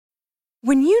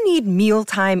When you need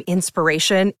mealtime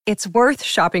inspiration, it's worth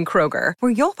shopping Kroger,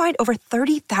 where you'll find over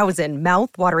 30,000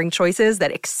 mouth-watering choices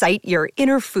that excite your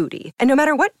inner foodie. And no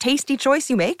matter what tasty choice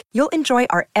you make, you'll enjoy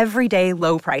our everyday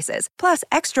low prices, plus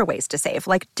extra ways to save,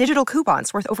 like digital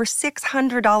coupons worth over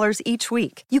 $600 each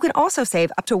week. You can also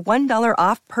save up to $1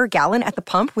 off per gallon at the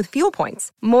pump with fuel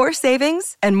points. More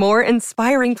savings and more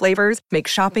inspiring flavors make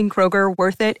shopping Kroger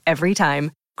worth it every time.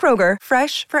 Kroger,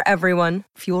 fresh for everyone.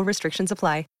 Fuel restrictions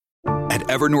apply. At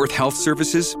Evernorth Health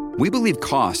Services, we believe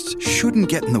costs shouldn't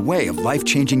get in the way of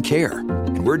life-changing care,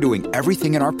 and we're doing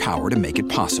everything in our power to make it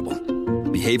possible.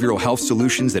 Behavioral health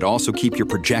solutions that also keep your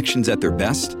projections at their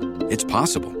best? It's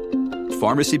possible.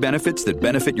 Pharmacy benefits that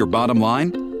benefit your bottom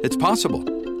line? It's possible.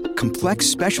 Complex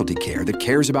specialty care that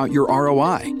cares about your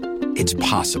ROI? It's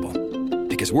possible.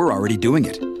 Because we're already doing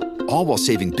it. All while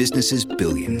saving businesses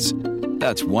billions.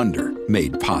 That's Wonder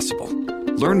made possible.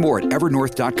 Learn more at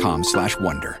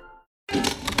evernorth.com/wonder.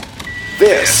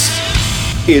 This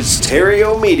is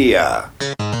Stereo Media.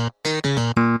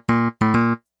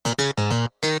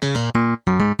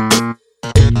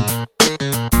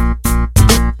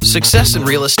 Success in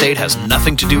real estate has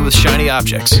nothing to do with shiny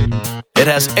objects. It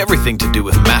has everything to do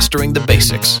with mastering the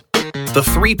basics. The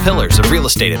 3 pillars of real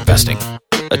estate investing: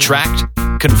 attract,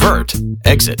 convert,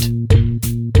 exit.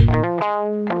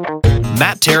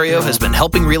 Matt Theriault has been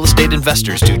helping real estate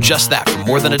investors do just that for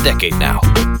more than a decade now.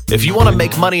 If you want to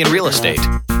make money in real estate,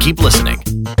 keep listening.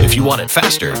 If you want it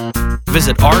faster,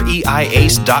 visit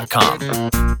reiace.com.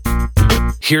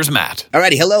 Here's Matt.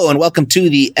 Alrighty, hello and welcome to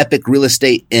the Epic Real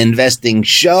Estate Investing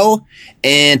Show.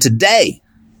 And today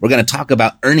we're going to talk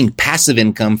about earning passive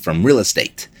income from real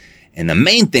estate. And the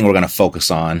main thing we're going to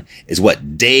focus on is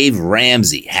what Dave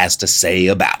Ramsey has to say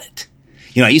about it.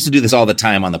 You know, I used to do this all the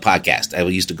time on the podcast. I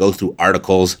used to go through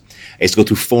articles. I used to go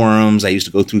through forums. I used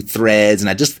to go through threads. And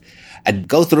I'd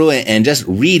go through it and just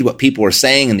read what people were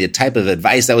saying and the type of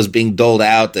advice that was being doled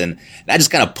out. And I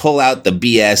just kind of pull out the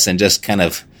BS and just kind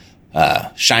of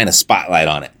shine a spotlight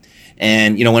on it.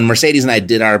 And, you know, when Mercedes and I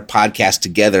did our podcast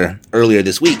together earlier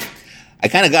this week, I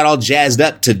kind of got all jazzed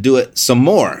up to do it some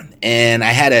more. And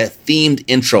I had a themed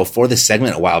intro for this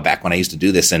segment a while back when I used to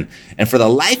do this. And for the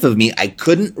life of me, I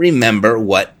couldn't remember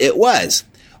what it was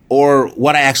or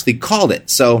what I actually called it.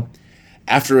 So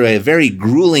after a very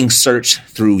grueling search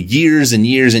through years and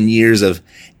years and years of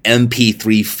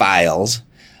MP3 files,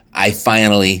 I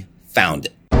finally found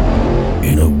it.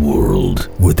 In a world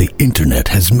where the internet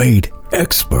has made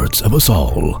experts of us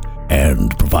all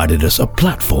and provided us a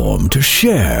platform to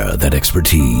share that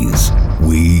expertise,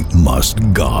 we must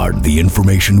guard the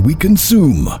information we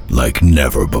consume like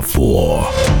never before.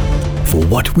 For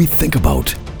what we think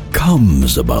about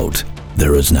comes about.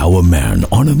 There is now a man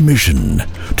on a mission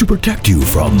to protect you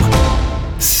from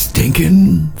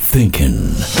stinkin'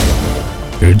 thinking.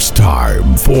 It's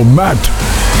time for Matt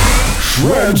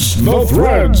Shreds the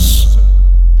Threads.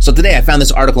 So today I found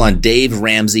this article on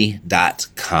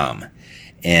DaveRamsey.com.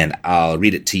 And I'll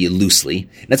read it to you loosely.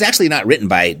 And it's actually not written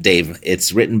by Dave.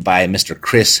 It's written by Mr.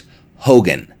 Chris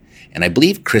Hogan. And I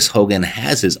believe Chris Hogan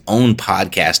has his own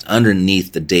podcast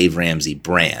underneath the Dave Ramsey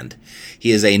brand.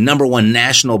 He is a #1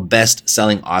 national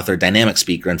best-selling author, dynamic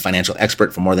speaker, and financial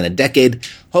expert for more than a decade.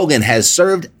 Hogan has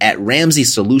served at Ramsey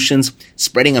Solutions,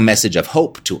 spreading a message of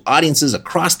hope to audiences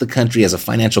across the country as a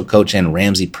financial coach and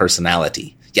Ramsey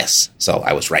personality. Yes, so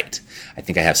I was right. I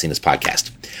think I have seen his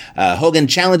podcast. Hogan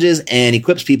challenges and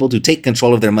equips people to take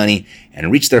control of their money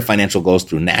and reach their financial goals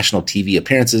through national TV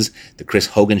appearances, The Chris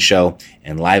Hogan Show,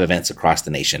 and live events across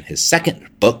the nation. His second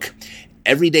book,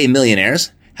 Everyday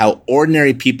Millionaires, How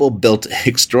Ordinary People Built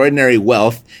Extraordinary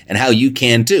Wealth and How You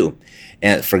Can Too.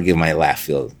 And forgive my laugh,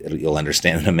 you'll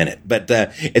understand in a minute. But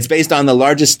it's based on the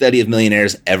largest study of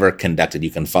millionaires ever conducted. You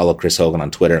can follow Chris Hogan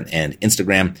on Twitter and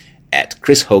Instagram at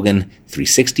Chris Hogan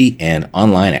 360 and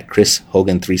online at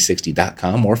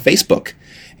chrishogan360.com or Facebook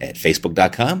at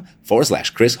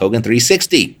facebook.com/Chris Hogan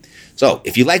 360. So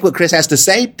if you like what Chris has to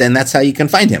say, then that's how you can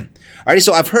find him. Alrighty,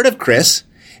 so I've heard of Chris.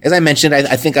 As I mentioned,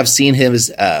 I think I've seen his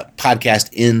podcast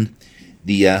in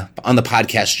the on the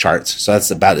podcast charts. So that's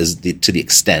about to the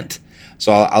extent.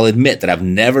 So I'll admit that I've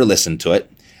never listened to it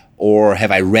or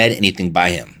have I read anything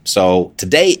by him. So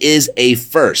today is a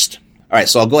first. All right,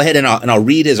 so I'll go ahead and I'll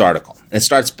read his article. And it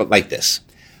starts like this.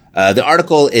 The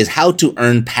article is How to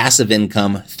Earn Passive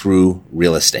Income Through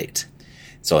Real Estate.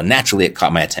 So naturally, it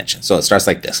caught my attention. So it starts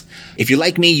like this. If you're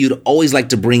like me, you'd always like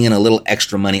to bring in a little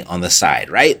extra money on the side,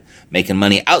 right? Making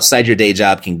money outside your day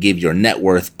job can give your net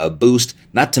worth a boost,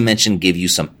 not to mention give you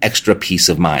some extra peace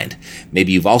of mind.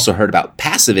 Maybe you've also heard about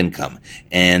passive income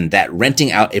and that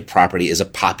renting out a property is a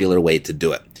popular way to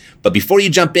do it. But before you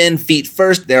jump in feet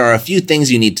first, there are a few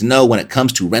things you need to know when it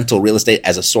comes to rental real estate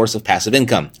as a source of passive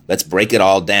income. Let's break it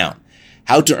all down.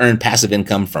 How to earn passive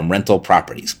income from rental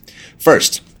properties.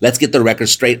 First, let's get the record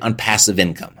straight on passive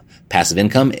income. Passive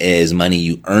income is money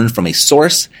you earn from a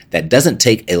source that doesn't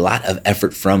take a lot of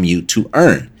effort from you to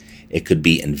earn. It could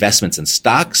be investments in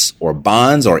stocks or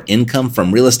bonds or income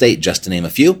from real estate, just to name a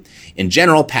few. In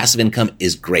general, passive income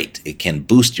is great. It can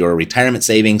boost your retirement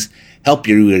savings, help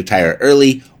you retire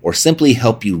early, or simply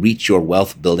help you reach your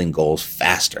wealth building goals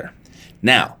faster.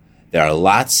 Now, there are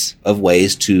lots of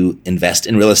ways to invest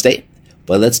in real estate,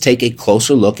 but let's take a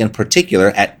closer look in particular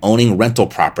at owning rental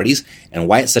properties and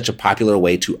why it's such a popular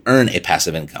way to earn a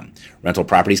passive income. Rental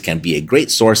properties can be a great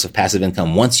source of passive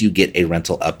income once you get a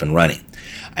rental up and running.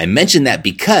 I mention that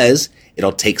because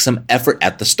it'll take some effort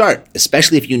at the start,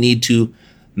 especially if you need to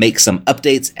make some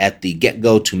updates at the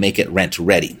get-go to make it rent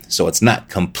ready. So it's not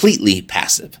completely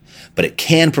passive, but it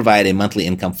can provide a monthly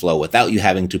income flow without you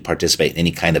having to participate in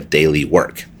any kind of daily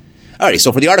work. All right,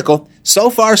 so for the article, so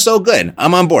far so good.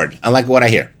 I'm on board. I like what I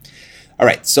hear. All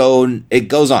right, so it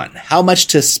goes on. How much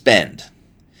to spend?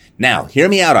 Now, hear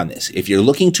me out on this. If you're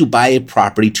looking to buy a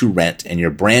property to rent and you're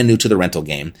brand new to the rental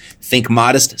game, think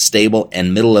modest, stable,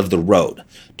 and middle of the road.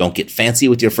 Don't get fancy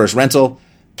with your first rental.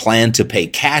 Plan to pay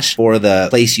cash for the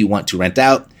place you want to rent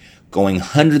out. Going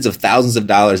hundreds of thousands of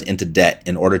dollars into debt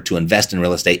in order to invest in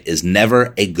real estate is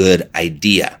never a good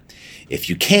idea. If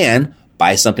you can,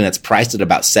 buy something that's priced at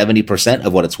about 70%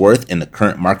 of what it's worth in the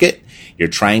current market. You're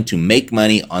trying to make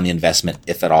money on the investment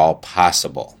if at all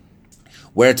possible.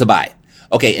 Where to buy?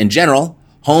 Okay, in general,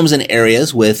 homes in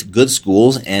areas with good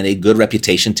schools and a good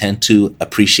reputation tend to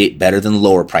appreciate better than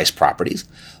lower priced properties,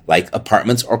 like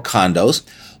apartments or condos.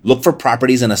 Look for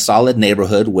properties in a solid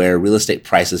neighborhood where real estate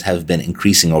prices have been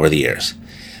increasing over the years.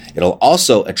 It'll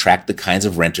also attract the kinds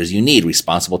of renters you need,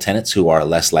 responsible tenants who are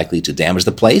less likely to damage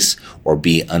the place or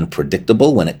be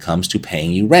unpredictable when it comes to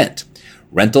paying you rent.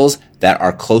 Rentals that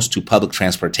are close to public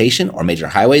transportation or major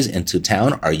highways into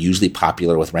town are usually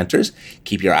popular with renters.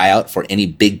 Keep your eye out for any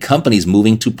big companies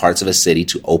moving to parts of a city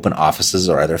to open offices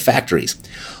or other factories.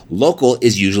 Local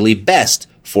is usually best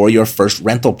for your first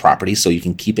rental property so you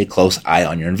can keep a close eye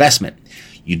on your investment.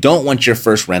 You don't want your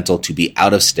first rental to be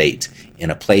out of state in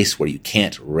a place where you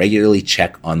can't regularly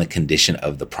check on the condition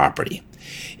of the property.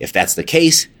 If that's the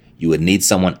case, you would need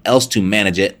someone else to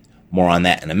manage it. More on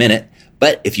that in a minute.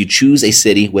 But if you choose a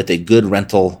city with a good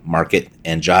rental market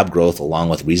and job growth along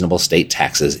with reasonable state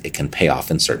taxes, it can pay off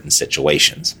in certain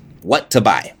situations. What to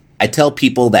buy? I tell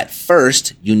people that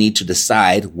first you need to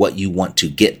decide what you want to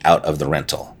get out of the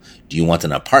rental. Do you want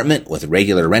an apartment with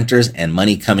regular renters and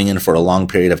money coming in for a long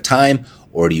period of time?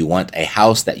 Or do you want a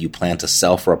house that you plan to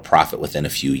sell for a profit within a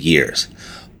few years?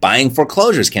 Buying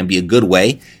foreclosures can be a good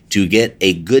way to get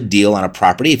a good deal on a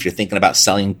property if you're thinking about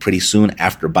selling pretty soon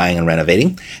after buying and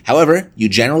renovating. However, you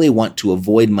generally want to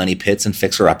avoid money pits and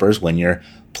fixer-uppers when you're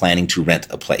planning to rent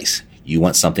a place. You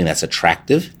want something that's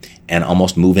attractive and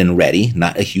almost move-in ready,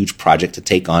 not a huge project to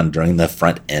take on during the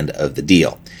front end of the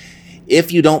deal.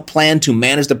 If you don't plan to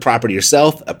manage the property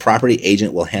yourself, a property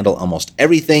agent will handle almost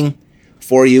everything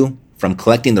for you, from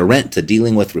collecting the rent to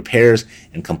dealing with repairs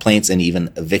and complaints and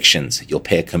even evictions. You'll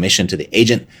pay a commission to the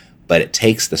agent, but it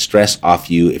takes the stress off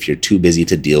you if you're too busy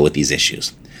to deal with these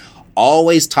issues.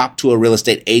 Always talk to a real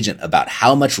estate agent about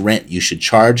how much rent you should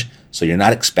charge so you're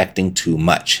not expecting too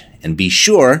much. And be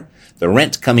sure the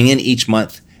rent coming in each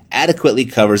month adequately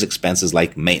covers expenses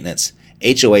like maintenance,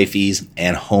 HOA fees,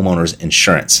 and homeowners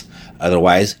insurance.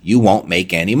 Otherwise, you won't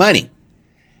make any money.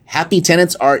 Happy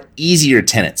tenants are easier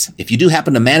tenants. If you do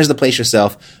happen to manage the place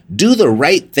yourself, do the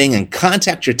right thing and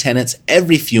contact your tenants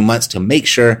every few months to make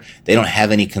sure they don't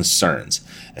have any concerns.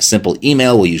 A simple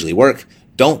email will usually work.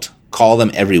 Don't call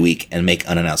them every week and make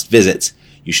unannounced visits.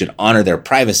 You should honor their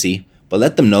privacy, but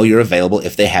let them know you're available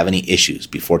if they have any issues.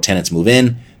 Before tenants move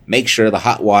in, make sure the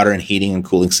hot water and heating and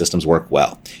cooling systems work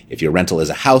well. If your rental is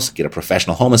a house, get a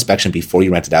professional home inspection before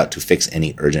you rent it out to fix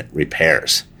any urgent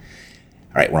repairs.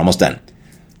 All right, we're almost done.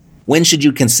 When should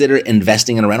you consider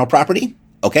investing in a rental property?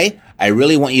 Okay, I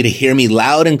really want you to hear me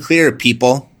loud and clear,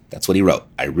 people. That's what he wrote.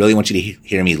 I really want you to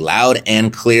hear me loud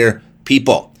and clear,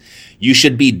 people. You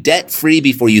should be debt-free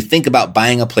before you think about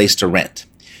buying a place to rent.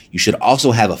 You should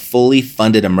also have a fully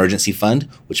funded emergency fund,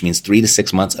 which means 3 to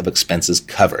 6 months of expenses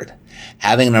covered.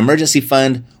 Having an emergency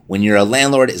fund when you're a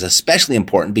landlord is especially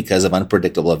important because of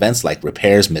unpredictable events like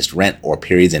repairs, missed rent, or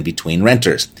periods in between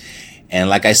renters. And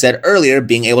like I said earlier,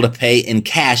 being able to pay in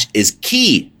cash is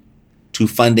key to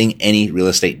funding any real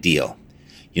estate deal.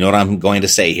 You know what I'm going to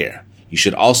say here. You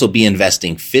should also be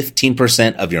investing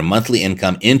 15% of your monthly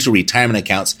income into retirement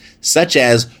accounts, such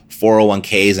as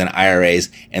 401ks and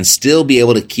IRAs and still be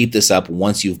able to keep this up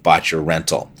once you've bought your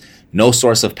rental. No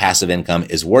source of passive income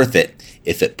is worth it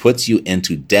if it puts you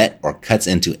into debt or cuts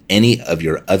into any of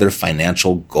your other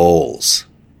financial goals.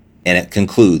 And it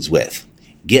concludes with,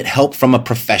 get help from a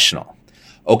professional.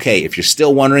 Okay, if you're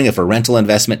still wondering if a rental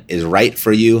investment is right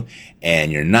for you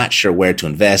and you're not sure where to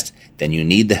invest, then you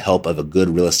need the help of a good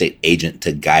real estate agent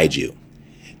to guide you.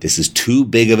 This is too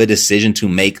big of a decision to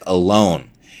make alone.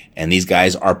 And these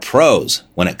guys are pros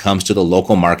when it comes to the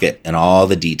local market and all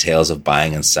the details of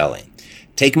buying and selling.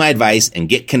 Take my advice and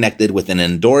get connected with an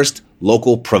endorsed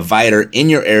local provider in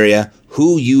your area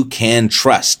who you can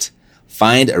trust.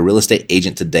 Find a real estate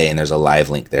agent today, and there's a live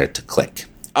link there to click.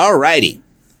 Alrighty.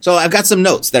 So I've got some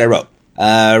notes that I wrote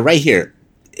right here.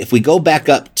 If we go back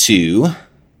up to,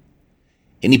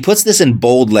 and he puts this in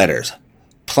bold letters,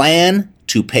 plan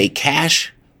to pay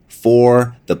cash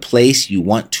for the place you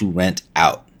want to rent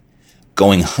out.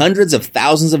 Going hundreds of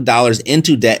thousands of dollars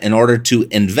into debt in order to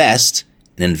invest,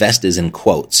 and invest is in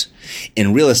quotes,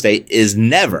 in real estate is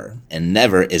never, and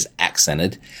never is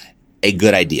accented, a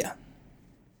good idea.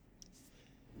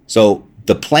 So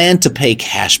the plan to pay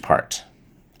cash part,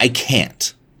 I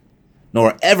can't,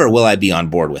 nor ever will I be on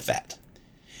board with that.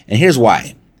 And here's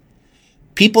why.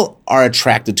 People are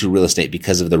attracted to real estate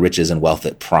because of the riches and wealth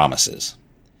it promises,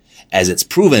 as it's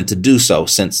proven to do so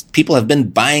since people have been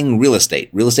buying real estate.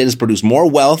 Real estate has produced more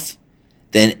wealth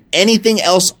than anything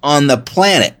else on the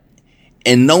planet,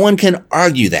 and no one can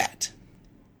argue that.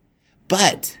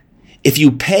 But if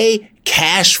you pay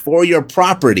cash for your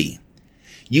property,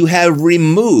 you have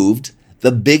removed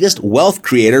the biggest wealth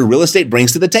creator real estate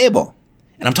brings to the table.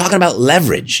 And I'm talking about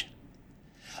leverage.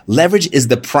 Leverage is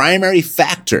the primary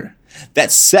factor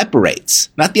that separates,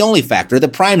 not the only factor, the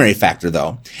primary factor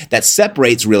though, that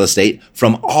separates real estate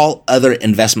from all other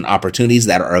investment opportunities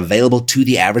that are available to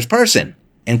the average person.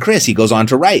 And Chris, he goes on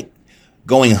to write,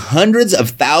 going hundreds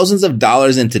of thousands of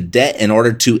dollars into debt in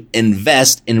order to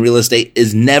invest in real estate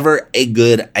is never a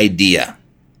good idea.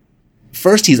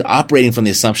 First, he's operating from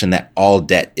the assumption that all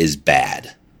debt is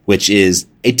bad, which is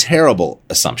a terrible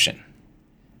assumption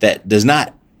that does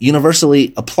not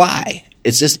universally apply.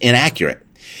 It's just inaccurate.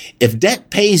 If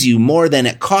debt pays you more than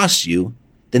it costs you,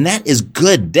 then that is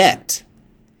good debt.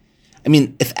 I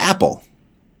mean, if Apple,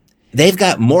 they've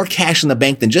got more cash in the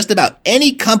bank than just about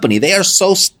any company. They are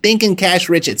so stinking cash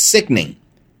rich, it's sickening.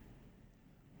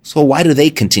 So why do they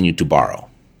continue to borrow?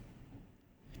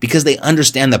 Because they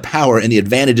understand the power and the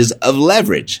advantages of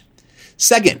leverage.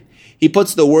 Second, he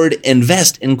puts the word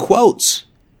invest in quotes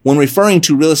when referring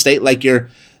to real estate like you're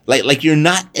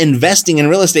not investing in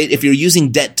real estate if you're using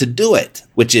debt to do it,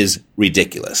 which is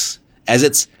ridiculous, as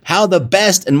it's how the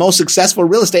best and most successful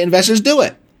real estate investors do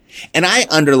it. And I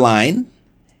underline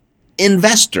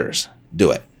investors do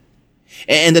it.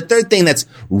 And the third thing that's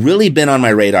really been on my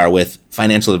radar with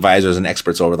financial advisors and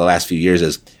experts over the last few years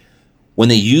is when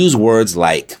they use words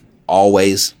like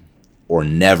always or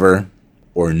never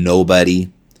or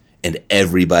nobody and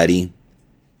everybody,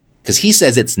 because he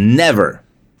says it's never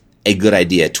a good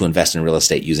idea to invest in real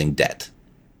estate using debt.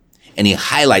 And he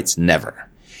highlights never.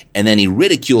 And then he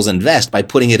ridicules invest by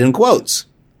putting it in quotes.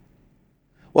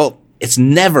 Well, it's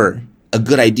never a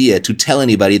good idea to tell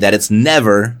anybody that it's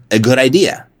never a good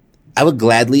idea. I would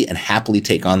gladly and happily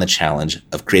take on the challenge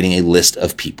of creating a list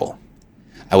of people.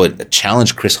 I would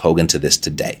challenge Chris Hogan to this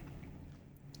today.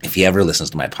 If he ever listens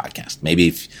to my podcast, maybe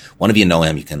if one of you know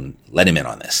him, you can let him in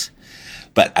on this.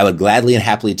 But I would gladly and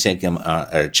happily take him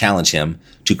or challenge him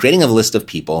to creating a list of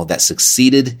people that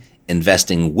succeeded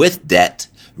investing with debt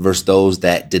versus those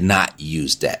that did not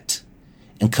use debt,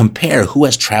 and compare who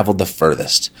has traveled the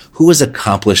furthest, who has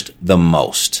accomplished the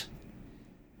most.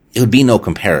 It would be no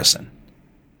comparison.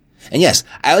 And yes,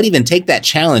 I would even take that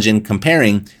challenge in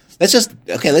comparing. Let's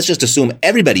just assume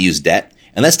everybody used debt,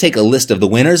 and let's take a list of the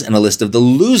winners and a list of the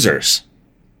losers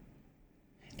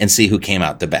and see who came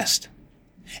out the best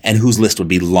and whose list would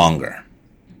be longer.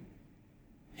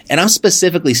 And I'm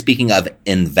specifically speaking of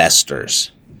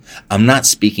investors. I'm not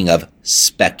speaking of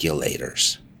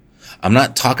speculators. I'm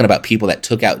not talking about people that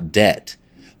took out debt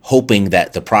hoping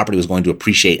that the property was going to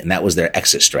appreciate and that was their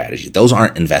exit strategy. Those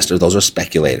aren't investors. Those are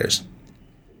speculators.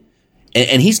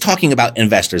 And he's talking about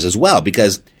investors as well,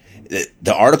 because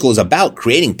the article is about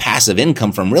creating passive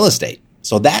income from real estate.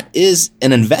 So that is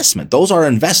an investment. Those are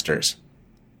investors.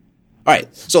 All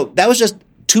right. So that was just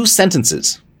two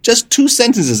sentences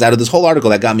out of this whole article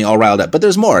that got me all riled up. But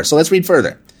there's more. So let's read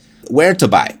further. Where to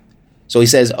buy. So he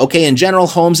says, okay, in general,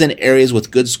 homes in areas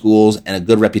with good schools and a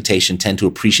good reputation tend to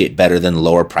appreciate better than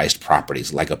lower priced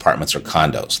properties like apartments or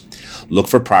condos. Look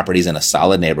for properties in a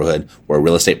solid neighborhood where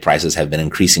real estate prices have been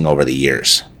increasing over the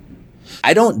years.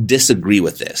 I don't disagree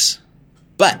with this,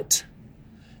 but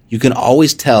you can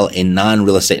always tell a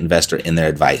non-real estate investor in their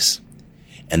advice.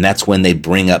 And that's when they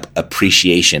bring up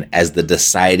appreciation as the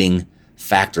deciding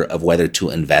factor of whether to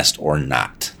invest or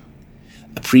not.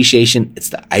 Appreciation, it's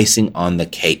the icing on the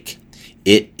cake.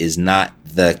 It is not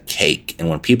the cake. And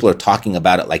when people are talking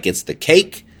about it like it's the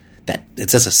cake, that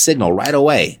it's just a signal right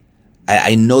away.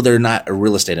 I know they're not a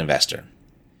real estate investor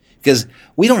because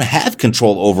we don't have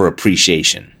control over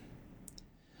appreciation.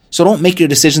 So don't make your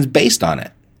decisions based on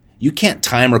it. You can't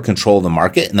time or control the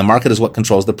market, and the market is what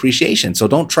controls the appreciation. So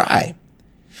don't try.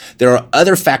 There are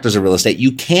other factors of real estate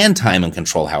you can time and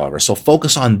control, however. So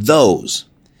focus on those.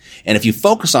 And if you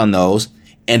focus on those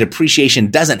and appreciation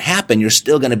doesn't happen, you're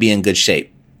still going to be in good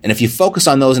shape. And if you focus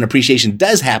on those and appreciation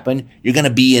does happen, you're going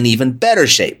to be in even better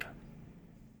shape.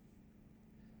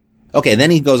 Okay,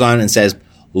 then he goes on and says,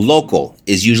 local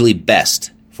is usually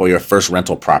best for your first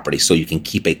rental property so you can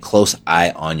keep a close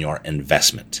eye on your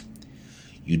investment.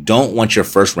 You don't want your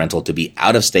first rental to be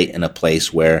out of state in a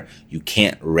place where you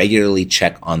can't regularly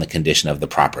check on the condition of the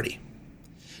property.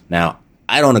 Now,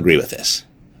 I don't agree with this,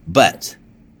 but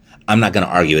I'm not going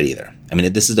to argue it either. I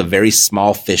mean, this is a very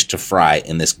small fish to fry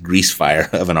in this grease fire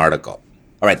of an article.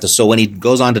 All right, so when he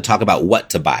goes on to talk about what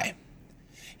to buy,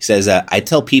 he says, I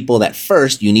tell people that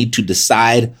first you need to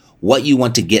decide what you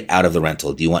want to get out of the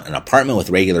rental. Do you want an apartment with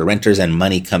regular renters and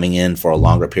money coming in for a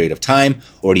longer period of time?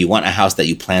 Or do you want a house that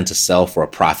you plan to sell for a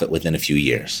profit within a few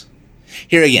years?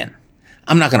 Here again,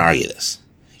 I'm not going to argue this.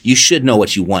 You should know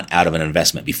what you want out of an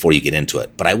investment before you get into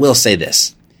it. But I will say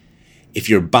this. If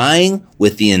you're buying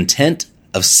with the intent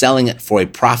of selling it for a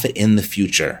profit in the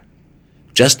future,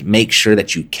 just make sure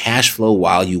that you cash flow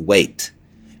while you wait,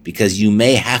 because you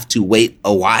may have to wait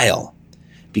a while,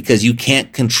 because you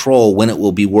can't control when it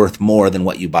will be worth more than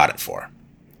what you bought it for.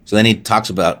 So then he talks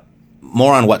about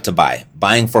more on what to buy.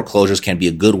 Buying foreclosures can be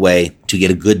a good way to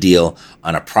get a good deal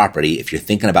on a property if you're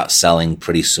thinking about selling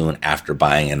pretty soon after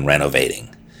buying and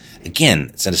renovating. Again,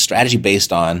 it's a strategy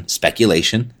based on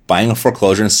speculation. Buying a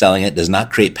foreclosure and selling it does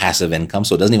not create passive income,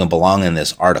 so it doesn't even belong in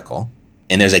this article.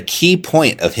 And there's a key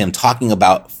point of him talking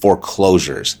about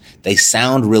foreclosures. They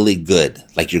sound really good,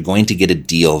 like you're going to get a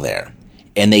deal there.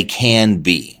 And they can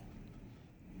be.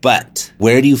 But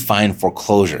where do you find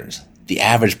foreclosures? The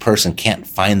average person can't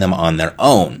find them on their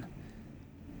own.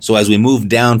 So as we move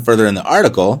down further in the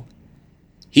article,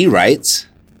 he writes,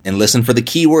 and listen for the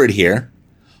key word here,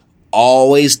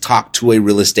 always talk to a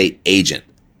real estate agent.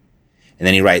 And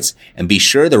then he writes, and be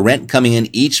sure the rent coming in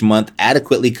each month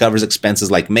adequately covers expenses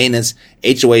like maintenance,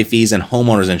 HOA fees, and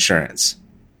homeowner's insurance.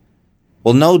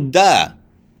 Well, no duh.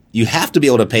 You have to be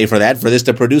able to pay for that for this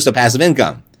to produce a passive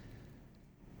income.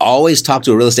 Always talk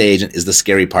to a real estate agent is the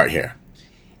scary part here.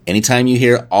 Anytime you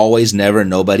hear always, never,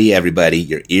 nobody, everybody,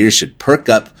 your ears should perk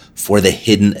up for the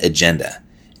hidden agenda.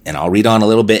 And I'll read on a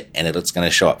little bit and it's going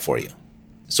to show up for you.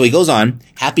 So he goes on,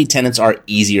 happy tenants are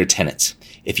easier tenants.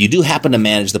 If you do happen to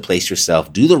manage the place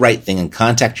yourself, do the right thing and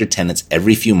contact your tenants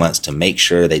every few months to make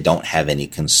sure they don't have any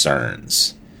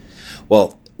concerns.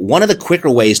 Well, one of the quicker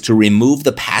ways to remove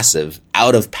the passive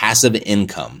out of passive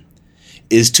income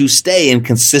is to stay in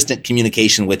consistent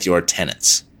communication with your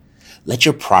tenants. Let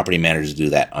your property managers do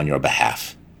that on your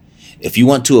behalf. If you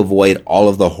want to avoid all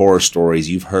of the horror stories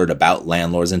you've heard about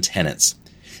landlords and tenants,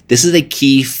 this is a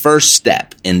key first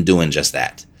step in doing just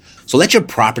that. So let your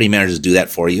property managers do that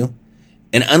for you.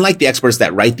 And unlike the experts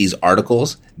that write these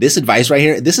articles, this advice right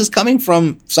here, this is coming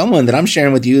from someone that I'm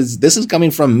sharing with you. This is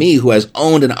coming from me who has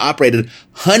owned and operated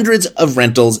hundreds of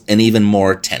rentals and even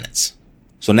more tenants.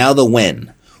 So now the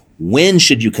when. When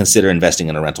should you consider investing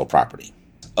in a rental property?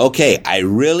 Okay, I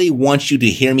really want you to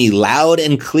hear me loud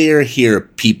and clear here,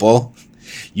 people.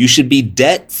 You should be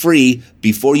debt-free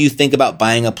before you think about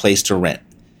buying a place to rent.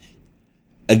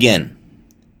 Again,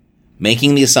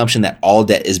 making the assumption that all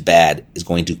debt is bad is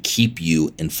going to keep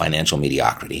you in financial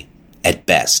mediocrity at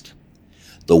best.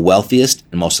 The wealthiest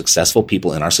and most successful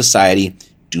people in our society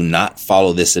do not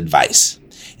follow this advice.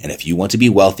 And if you want to be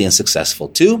wealthy and successful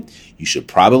too, you should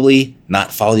probably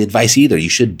not follow the advice either. You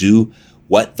should do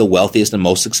what the wealthiest and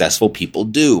most successful people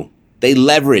do. They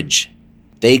leverage.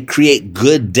 They create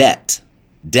good debt.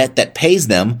 Debt that pays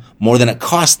them more than it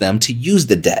costs them to use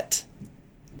the debt.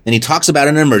 And he talks about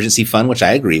an emergency fund, which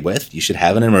I agree with. You should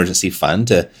have an emergency fund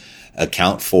to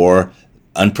account for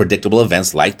unpredictable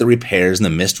events like the repairs and the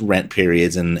missed rent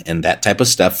periods and that type of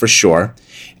stuff for sure.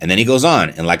 And then he goes on.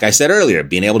 And like I said earlier,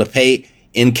 being able to pay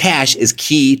in cash is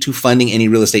key to funding any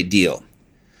real estate deal.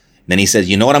 And then he says,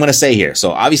 you know what I'm going to say here?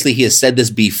 So obviously he has said this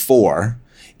before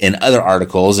in other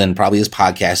articles and probably his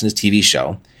podcast and his TV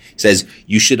show. He says,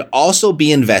 you should also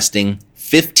be investing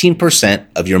 15%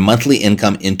 of your monthly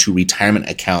income into retirement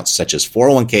accounts such as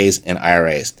 401ks and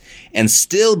IRAs, and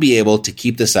still be able to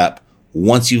keep this up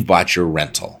once you've bought your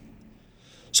rental.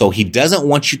 So he doesn't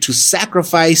want you to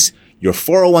sacrifice your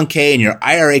 401k and your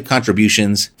IRA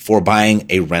contributions for buying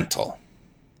a rental.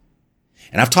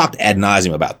 And I've talked ad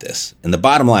nauseum about this. And the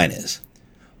bottom line is,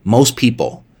 most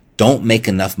people don't make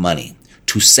enough money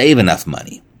to save enough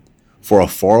money for a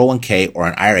 401k or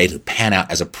an IRA to pan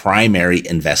out as a primary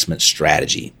investment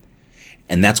strategy.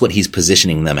 And that's what he's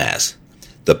positioning them as,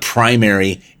 the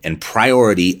primary and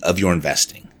priority of your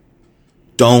investing.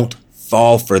 Don't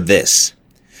fall for this.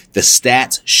 The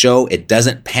stats show it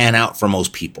doesn't pan out for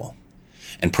most people.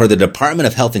 And per the Department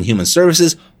of Health and Human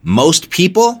Services, most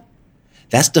people,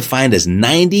 that's defined as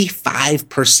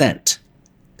 95%.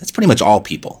 That's pretty much all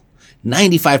people.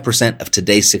 95% of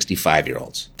today's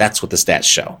 65-year-olds. That's what the stats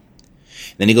show.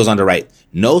 Then he goes on to write,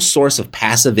 no source of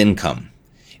passive income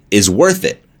is worth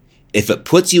it if it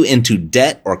puts you into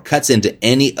debt or cuts into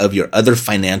any of your other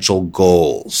financial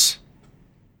goals.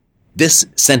 This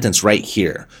sentence right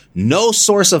here, no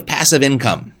source of passive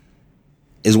income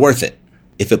is worth it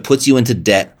if it puts you into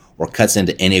debt or cuts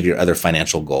into any of your other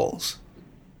financial goals.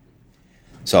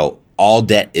 So all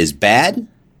debt is bad,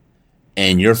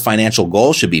 and your financial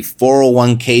goal should be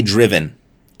 401k driven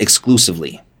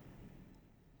exclusively.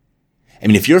 I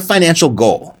mean, if your financial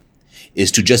goal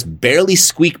is to just barely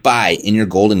squeak by in your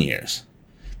golden years,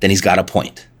 then he's got a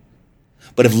point.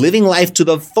 But if living life to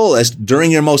the fullest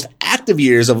during your most active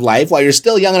years of life while you're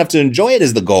still young enough to enjoy it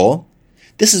is the goal,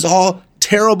 this is all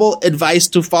terrible advice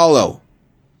to follow.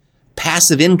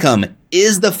 Passive income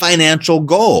is the financial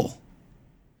goal.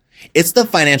 It's the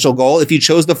financial goal if you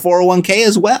chose the 401k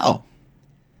as well.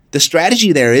 The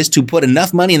strategy there is to put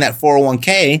enough money in that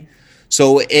 401k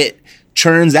so it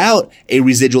churns out a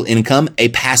residual income, a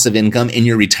passive income in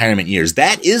your retirement years.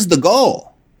 That is the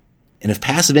goal. And if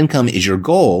passive income is your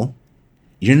goal,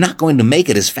 you're not going to make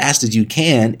it as fast as you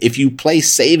can if you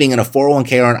place saving in a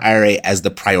 401k or an IRA as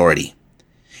the priority.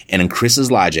 And in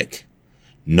Chris's logic,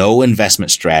 no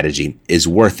investment strategy is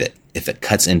worth it if it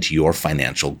cuts into your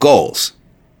financial goals.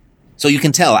 So you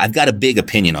can tell I've got a big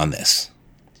opinion on this,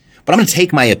 but I'm going to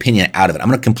take my opinion out of it. I'm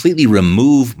going to completely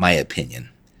remove my opinion.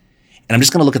 And I'm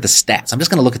just going to look at the stats. I'm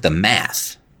just going to look at the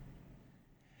math.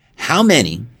 How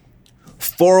many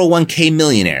 401k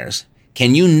millionaires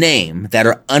can you name that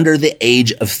are under the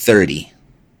age of 30?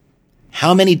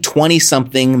 How many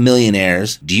 20-something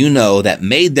millionaires do you know that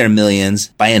made their millions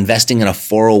by investing in a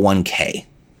 401k?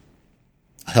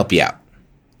 I'll help you out.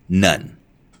 None.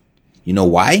 You know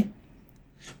why?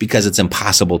 Because it's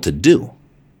impossible to do.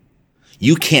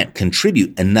 You can't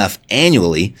contribute enough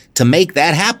annually to make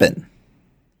that happen.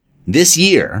 This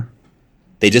year,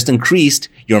 they just increased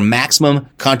your maximum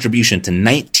contribution to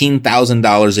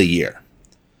 $19,000 a year.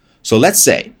 So let's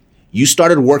say you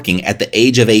started working at the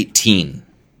age of 18.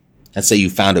 Let's say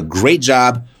you found a great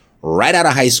job right out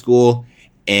of high school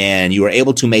and you were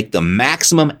able to make the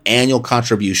maximum annual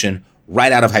contribution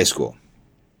right out of high school.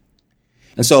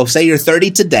 And so say you're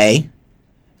 30 today,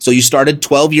 so you started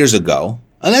 12 years ago,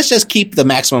 and let's just keep the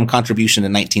maximum contribution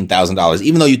at $19,000,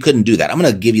 even though you couldn't do that. I'm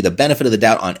going to give you the benefit of the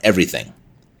doubt on everything.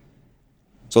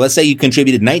 So let's say you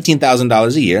contributed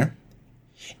 $19,000 a year,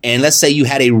 and let's say you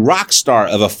had a rock star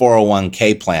of a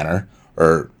 401k planner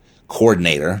or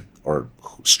coordinator or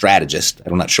strategist.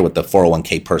 I'm not sure what the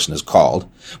 401k person is called,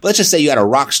 but let's just say you had a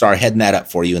rock star heading that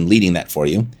up for you and leading that for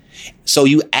you. So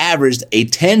you averaged a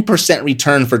 10%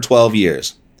 return for 12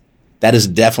 years. That is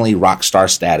definitely rock star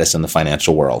status in the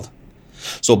financial world.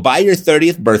 So by your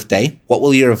 30th birthday, what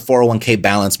will your 401k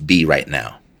balance be right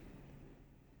now?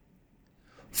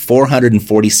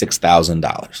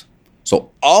 $446,000.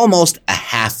 So almost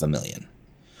 $500,000.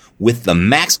 With the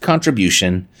max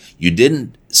contribution, you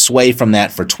didn't sway from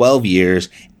that for 12 years,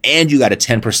 and you got a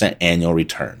 10% annual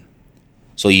return.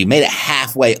 So you made it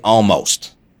halfway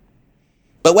almost.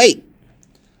 But wait,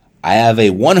 I have a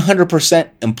 100%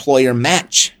 employer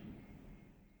match.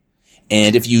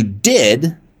 And if you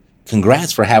did,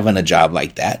 congrats for having a job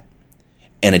like that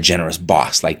and a generous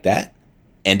boss like that.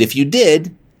 And if you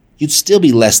did, you'd still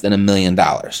be less than $1 million,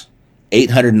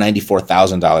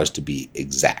 $894,000 to be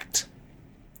exact.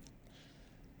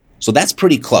 So that's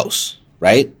pretty close,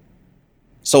 right?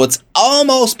 So it's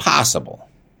almost possible.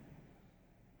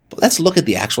 But let's look at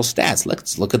the actual stats.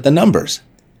 Let's look at the numbers.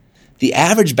 The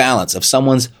average balance of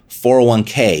someone's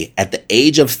 401k at the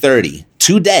age of 30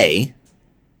 today,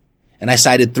 and I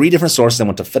cited 3 different sources. I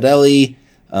went to Fidelity,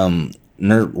 Wallet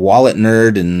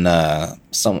Nerd, and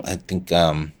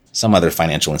some other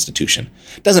financial institution.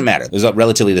 Doesn't matter. There's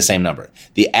relatively the same number.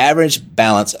 The average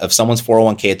balance of someone's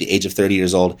 401k at the age of 30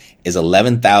 years old is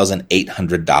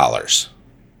 $11,800.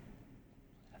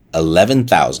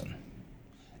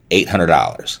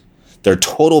 $11,800. Their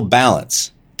total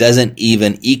balance doesn't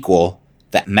even equal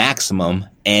that maximum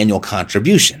annual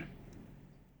contribution.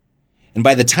 And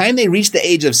by the time they reach the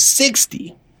age of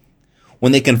 60,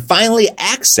 when they can finally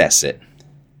access it,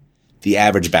 the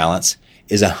average balance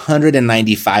is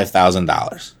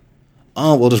 $195,000.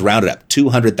 Oh, we'll just round it up,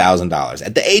 $200,000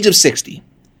 at the age of 60.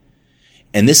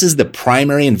 And this is the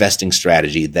primary investing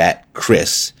strategy that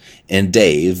Chris and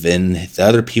Dave and the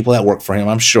other people that work for him,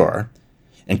 I'm sure,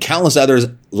 and countless others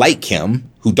like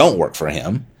him who don't work for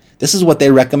him, this is what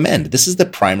they recommend. This is the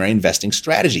primary investing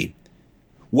strategy.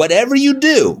 Whatever you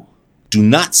do, do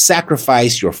not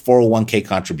sacrifice your 401k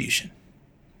contribution.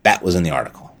 That was in the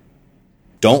article.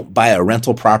 Don't buy a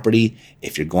rental property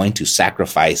if you're going to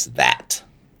sacrifice that.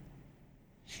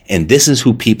 And this is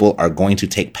who people are going to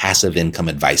take passive income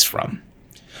advice from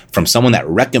someone that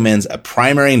recommends a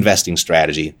primary investing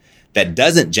strategy that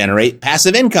doesn't generate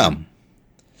passive income.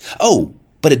 Oh,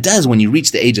 but it does when you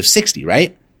reach the age of 60,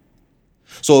 right?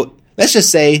 So let's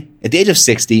just say at the age of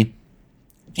 60,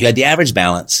 you had the average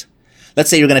balance. Let's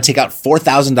say you're going to take out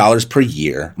 $4,000 per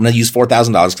year. I'm going to use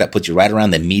 $4,000 because that puts you right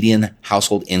around the median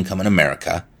household income in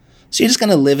America. So you're just going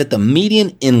to live at the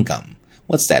median income.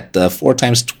 What's that? 4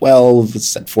 times 12,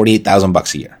 it's at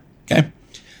 $48,000 a year. Okay.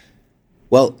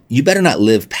 Well, you better not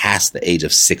live past the age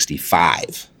of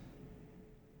 65.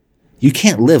 You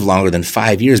can't live longer than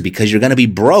 5 years because you're going to be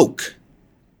broke.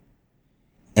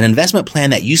 An investment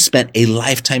plan that you spent a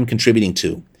lifetime contributing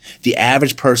to, the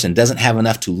average person doesn't have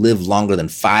enough to live longer than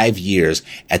 5 years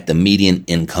at the median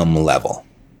income level.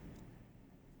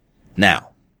 Now,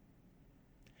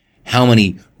 how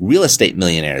many real estate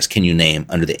millionaires can you name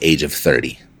under the age of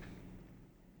 30?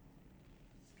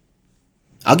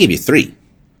 I'll give you 3.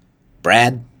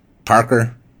 Brad,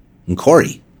 Parker, and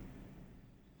Corey.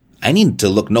 I need to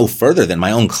look no further than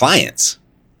my own clients.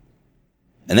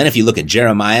 And then if you look at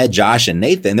Jeremiah, Josh, and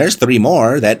Nathan, there's 3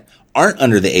 more that aren't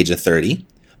under the age of 30,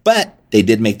 but they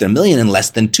did make their million in less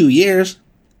than 2 years.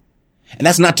 And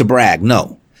that's not to brag,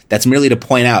 no. That's merely to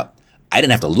point out I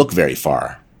didn't have to look very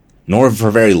far, nor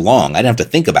for very long. I didn't have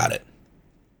to think about it.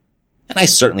 And I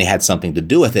certainly had something to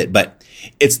do with it, but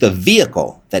it's the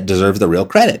vehicle that deserves the real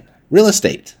credit, real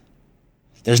estate.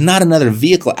 There's not another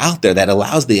vehicle out there that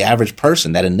allows the average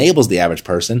person, that enables the average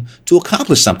person to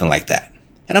accomplish something like that.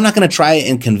 And I'm not going to try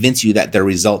and convince you that their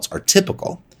results are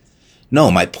typical.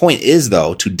 No, my point is,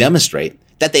 though, to demonstrate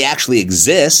that they actually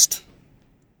exist.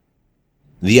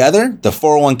 The other, the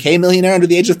 401k millionaire under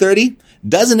the age of 30,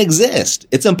 doesn't exist.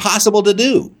 It's impossible to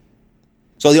do.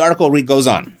 So the article goes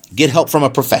on. Get help from a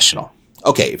professional.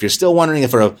 Okay, if you're still wondering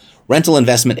if a rental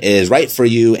investment is right for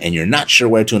you and you're not sure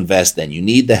where to invest, then you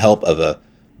need the help of a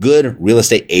good real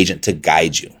estate agent to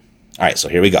guide you. All right, so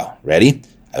here we go. Ready?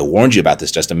 I warned you about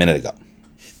this just a minute ago.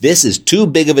 This is too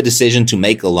big of a decision to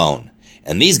make alone.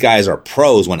 And these guys are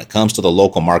pros when it comes to the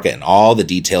local market and all the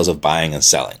details of buying and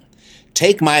selling.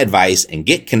 Take my advice and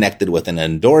get connected with an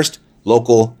endorsed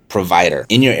local provider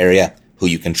in your area who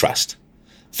you can trust.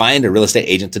 Find a real estate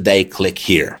agent today. Click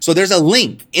here. So there's a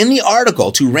link in the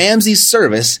article to Ramsey's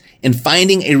service in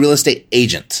finding a real estate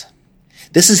agent.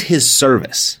 This is his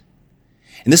service.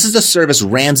 And this is the service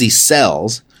Ramsey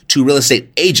sells to real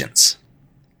estate agents.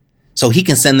 So he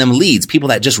can send them leads, people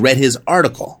that just read his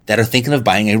article that are thinking of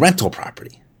buying a rental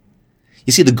property.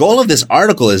 You see, the goal of this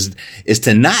article is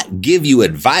to not give you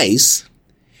advice.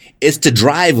 It's to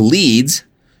drive leads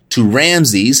to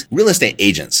Ramsey's real estate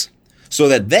agents so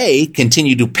that they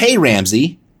continue to pay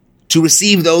Ramsey to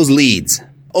receive those leads.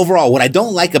 Overall, what I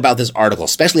don't like about this article,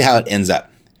 especially how it ends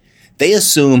up, they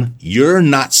assume you're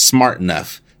not smart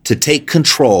enough to take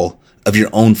control of your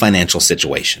own financial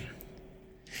situation.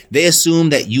 They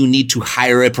assume that you need to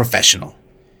hire a professional.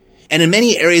 And in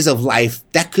many areas of life,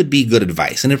 that could be good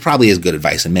advice. And it probably is good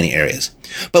advice in many areas.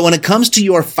 But when it comes to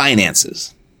your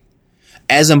finances,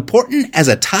 as important as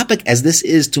a topic as this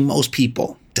is to most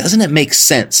people, doesn't it make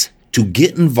sense to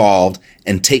get involved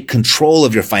and take control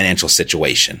of your financial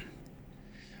situation?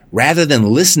 Rather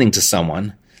than listening to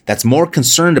someone that's more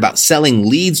concerned about selling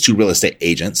leads to real estate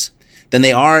agents than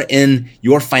they are in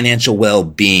your financial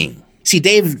well-being. See,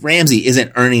 Dave Ramsey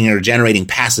isn't earning or generating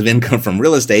passive income from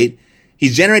real estate.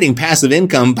 He's generating passive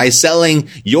income by selling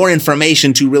your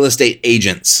information to real estate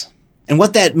agents. And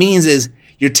what that means is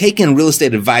you're taking real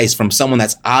estate advice from someone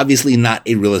that's obviously not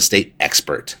a real estate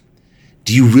expert.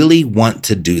 Do you really want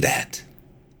to do that?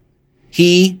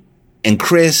 He and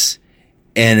Chris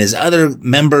and his other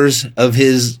members of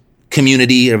his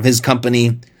community, of his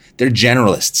company, they're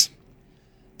generalists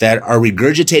that are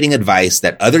regurgitating advice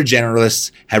that other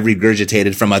generalists have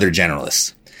regurgitated from other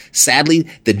generalists. Sadly,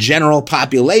 the general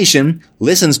population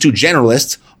listens to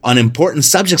generalists on important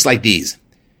subjects like these,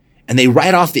 and they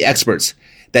write off the experts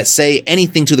that say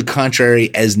anything to the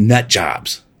contrary as nut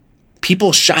jobs.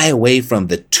 People shy away from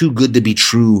the too good to be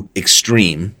true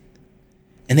extreme,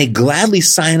 and they gladly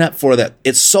sign up for the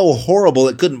it's so horrible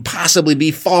it couldn't possibly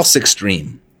be false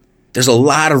extreme. There's a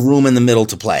lot of room in the middle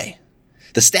to play.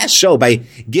 The stats show by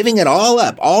giving it all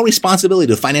up, all responsibility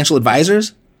to financial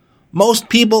advisors, most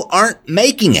people aren't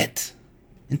making it.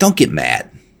 And don't get mad.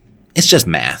 It's just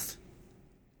math.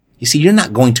 You see, you're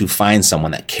not going to find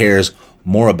someone that cares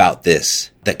more about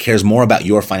this, that cares more about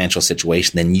your financial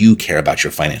situation than you care about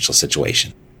your financial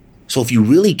situation. So if you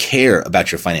really care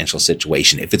about your financial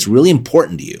situation, if it's really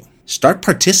important to you, start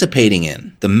participating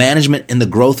in the management and the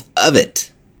growth of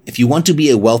it. If you want to be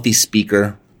a wealthy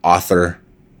speaker, author,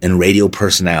 and radio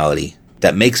personality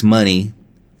that makes money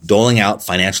doling out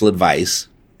financial advice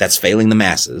that's failing the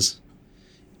masses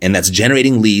and that's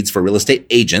generating leads for real estate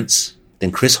agents,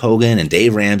 then Chris Hogan and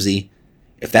Dave Ramsey,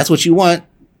 if that's what you want,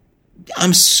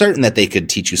 I'm certain that they could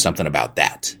teach you something about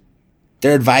that.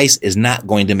 Their advice is not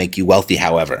going to make you wealthy,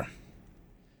 however,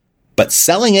 but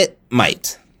selling it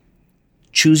might.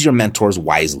 Choose your mentors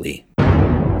wisely.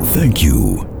 Thank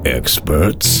you,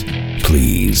 experts.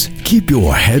 Please keep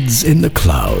your heads in the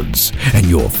clouds and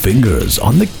your fingers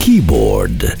on the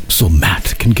keyboard so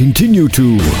Matt can continue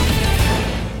to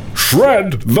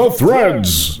shred the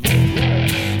threads.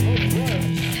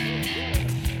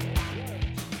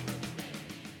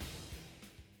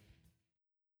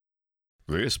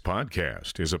 This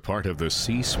podcast is a part of the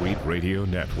C-Suite Radio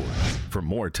Network. For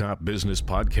more top business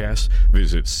podcasts,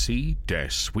 visit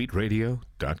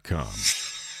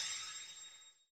c-suiteradio.com.